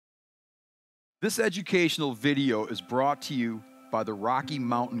This educational video is brought to you by the Rocky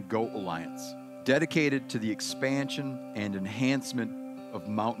Mountain Goat Alliance, dedicated to the expansion and enhancement of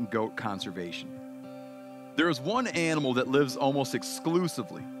mountain goat conservation. There is one animal that lives almost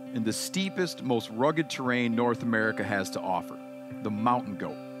exclusively in the steepest, most rugged terrain North America has to offer, the mountain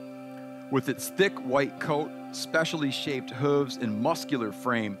goat. With its thick white coat, specially shaped hooves, and muscular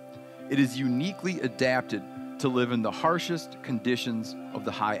frame, it is uniquely adapted to live in the harshest conditions of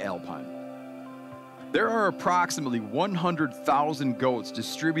the high alpine. There are approximately 100,000 goats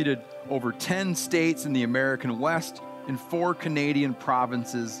distributed over 10 states in the American West and 4 Canadian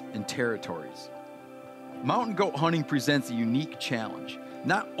provinces and territories. Mountain goat hunting presents a unique challenge,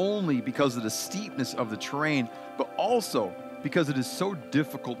 not only because of the steepness of the terrain, but also because it is so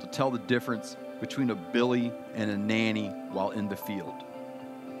difficult to tell the difference between a billy and a nanny while in the field.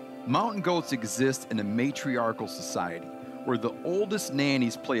 Mountain goats exist in a matriarchal society, where the oldest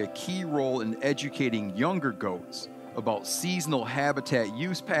nannies play a key role in educating younger goats about seasonal habitat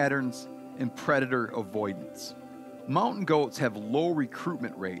use patterns and predator avoidance. Mountain goats have low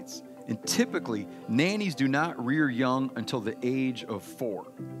recruitment rates, and typically, nannies do not rear young until the age of 4.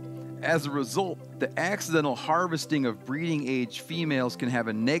 As a result, the accidental harvesting of breeding age females can have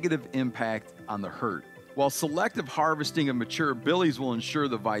a negative impact on the herd, while selective harvesting of mature billies will ensure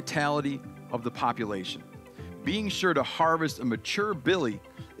the vitality of the population. Being sure to harvest a mature billy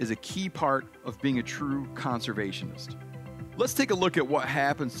is a key part of being a true conservationist. Let's take a look at what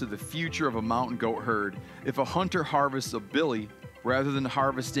happens to the future of a mountain goat herd if a hunter harvests a billy rather than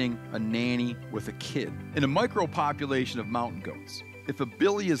harvesting a nanny with a kid. In a micropopulation of mountain goats, if a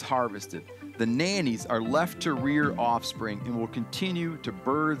billy is harvested, the nannies are left to rear offspring and will continue to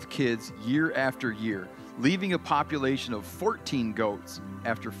birth kids year after year, leaving a population of 14 goats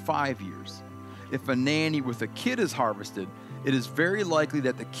after 5 years. If a nanny with a kid is harvested, it is very likely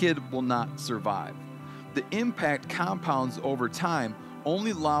that the kid will not survive. The impact compounds over time,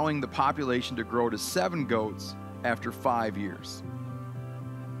 only allowing the population to grow to 7 goats after 5 years.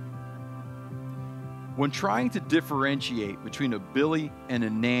 When trying to differentiate between a billy and a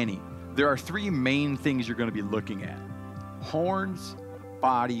nanny, there are 3 main things you're going to be looking at: horns,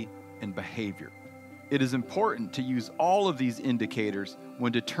 body, and behavior. It is important to use all of these indicators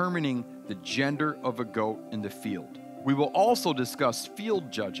when determining the gender of a goat in the field. We will also discuss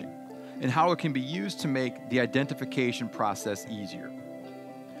field judging and how it can be used to make the identification process easier.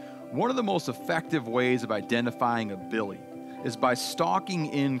 One of the most effective ways of identifying a billy is by stalking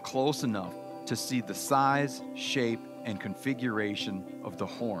in close enough to see the size, shape, and configuration of the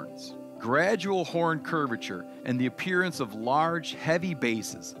horns. Gradual horn curvature and the appearance of large, heavy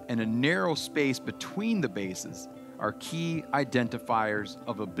bases and a narrow space between the bases are key identifiers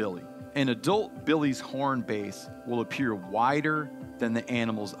of a billy. An adult billy's horn base will appear wider than the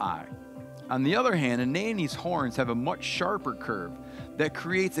animal's eye. On the other hand, a nanny's horns have a much sharper curve that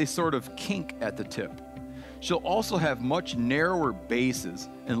creates a sort of kink at the tip. She'll also have much narrower bases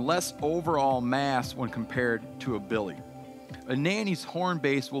and less overall mass when compared to a billy. A nanny's horn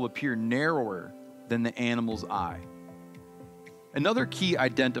base will appear narrower than the animal's eye. Another key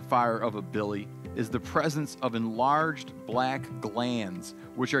identifier of a billy is the presence of enlarged black glands,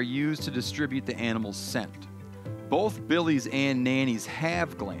 which are used to distribute the animal's scent. Both billies and nannies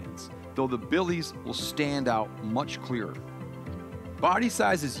have glands, though the billies will stand out much clearer. Body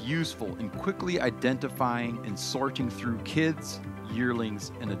size is useful in quickly identifying and sorting through kids,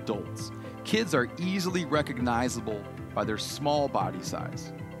 yearlings, and adults. Kids are easily recognizable by their small body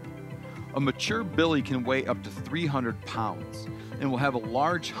size. A mature billy can weigh up to 300 pounds and will have a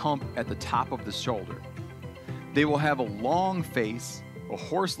large hump at the top of the shoulder. They will have a long face, a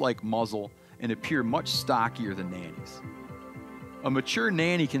horse-like muzzle, and appear much stockier than nannies. A mature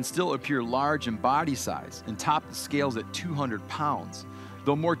nanny can still appear large in body size and top the scales at 200 pounds,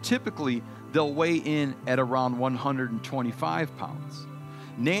 though more typically they'll weigh in at around 125 pounds.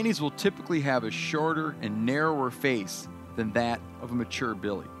 Nannies will typically have a shorter and narrower face than that of a mature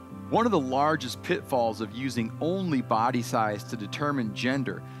billy. One of the largest pitfalls of using only body size to determine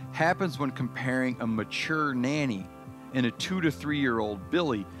gender happens when comparing a mature nanny and a 2 to 3 year old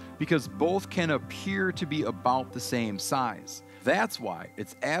billy, because both can appear to be about the same size. That's why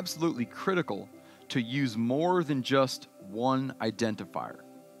it's absolutely critical to use more than just one identifier.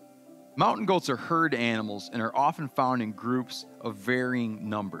 Mountain goats are herd animals and are often found in groups of varying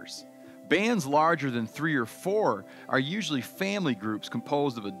numbers. Bands larger than 3 or 4 are usually family groups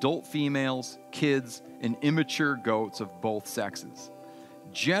composed of adult females, kids, and immature goats of both sexes.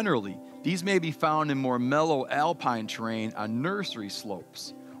 Generally, these may be found in more mellow alpine terrain on nursery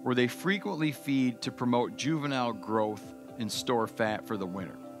slopes, where they frequently feed to promote juvenile growth and store fat for the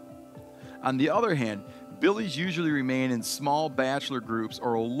winter. On the other hand, billies usually remain in small bachelor groups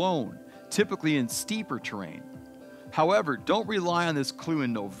or alone, typically in steeper terrain. However, don't rely on this clue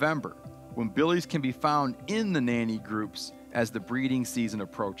in November, when billies can be found in the nanny groups as the breeding season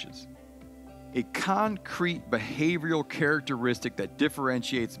approaches. A concrete behavioral characteristic that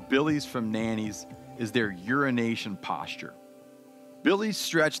differentiates billies from nannies is their urination posture. Billies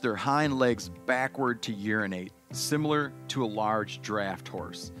stretch their hind legs backward to urinate, similar to a large draft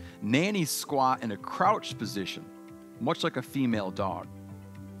horse. Nannies squat in a crouched position, much like a female dog.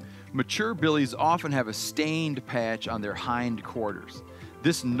 Mature billies often have a stained patch on their hind quarters.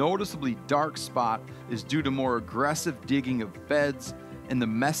 This noticeably dark spot is due to more aggressive digging of beds and the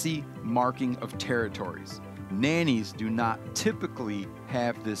messy marking of territories. Nannies do not typically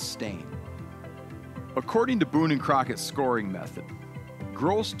have this stain. According to Boone and Crockett's scoring method,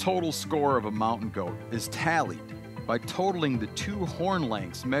 gross total score of a mountain goat is tallied by totaling the 2 horn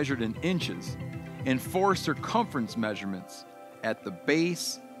lengths measured in inches and 4 circumference measurements at the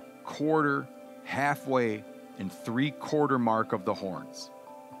base, quarter, halfway, and 3/4 mark of the horns.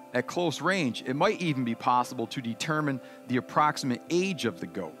 At close range, it might even be possible to determine the approximate age of the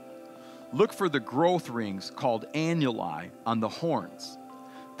goat. Look for the growth rings called annuli on the horns.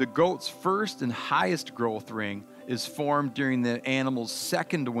 The goat's first and highest growth ring is formed during the animal's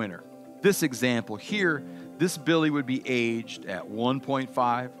second winter. This example here, this billy would be aged at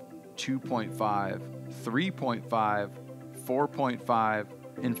 1.5, 2.5, 3.5, 4.5,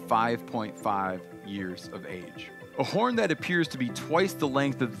 and 5.5 years of age. A horn that appears to be twice the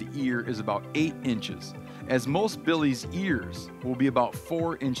length of the ear is about 8 inches, as most billies' ears will be about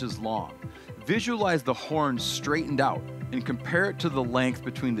 4 inches long. Visualize the horn straightened out and compare it to the length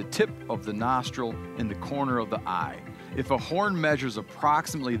between the tip of the nostril and the corner of the eye. If a horn measures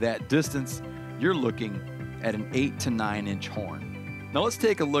approximately that distance, you're looking at an 8 to 9 inch horn. Now let's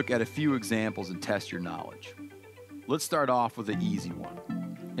take a look at a few examples and test your knowledge. Let's start off with an easy one.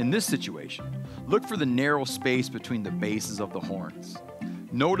 In this situation, look for the narrow space between the bases of the horns.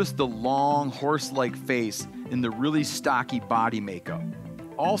 Notice the long horse-like face and the really stocky body makeup.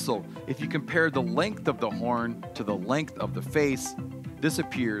 Also, if you compare the length of the horn to the length of the face, this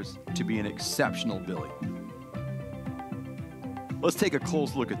appears to be an exceptional billy. Let's take a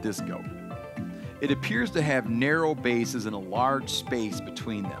close look at this goat. It appears to have narrow bases and a large space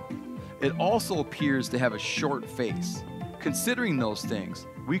between them. It also appears to have a short face. Considering those things,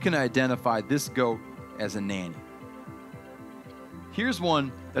 we can identify this goat as a nanny. Here's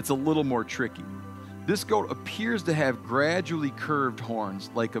one that's a little more tricky. This goat appears to have gradually curved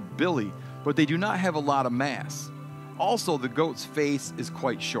horns like a billy, but they do not have a lot of mass. Also, the goat's face is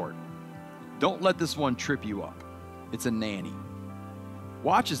quite short. Don't let this one trip you up. It's a nanny.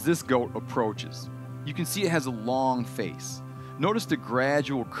 Watch as this goat approaches. You can see it has a long face. Notice the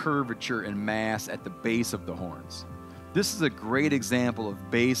gradual curvature and mass at the base of the horns. This is a great example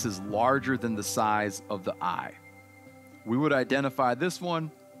of bases larger than the size of the eye. We would identify this one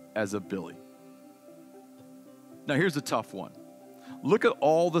as a billy. Now here's a tough one. Look at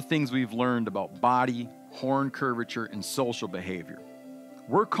all the things we've learned about body, horn curvature, and social behavior.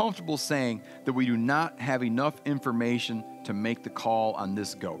 We're comfortable saying that we do not have enough information to make the call on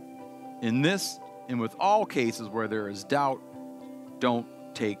this goat. In this, and with all cases where there is doubt, don't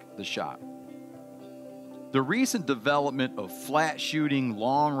take the shot. The recent development of flat-shooting,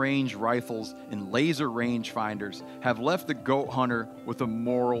 long-range rifles and laser rangefinders have left the goat hunter with a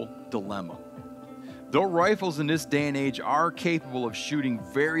moral dilemma. Though rifles in this day and age are capable of shooting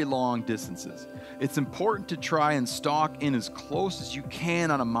very long distances, it's important to try and stalk in as close as you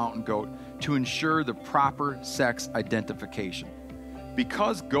can on a mountain goat to ensure the proper sex identification.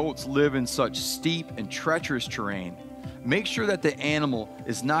 Because goats live in such steep and treacherous terrain, make sure that the animal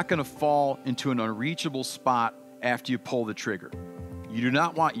is not going to fall into an unreachable spot after you pull the trigger. You do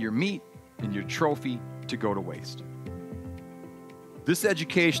not want your meat and your trophy to go to waste. This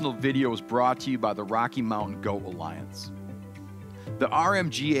educational video is brought to you by the Rocky Mountain Goat Alliance. The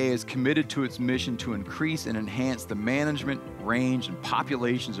RMGA is committed to its mission to increase and enhance the management, range, and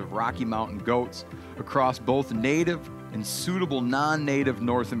populations of Rocky Mountain goats across both native and suitable non-native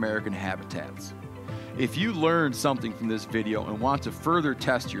North American habitats. If you learned something from this video and want to further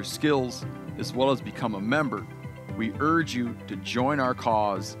test your skills, as well as become a member, we urge you to join our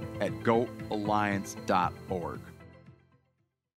cause at goatalliance.org.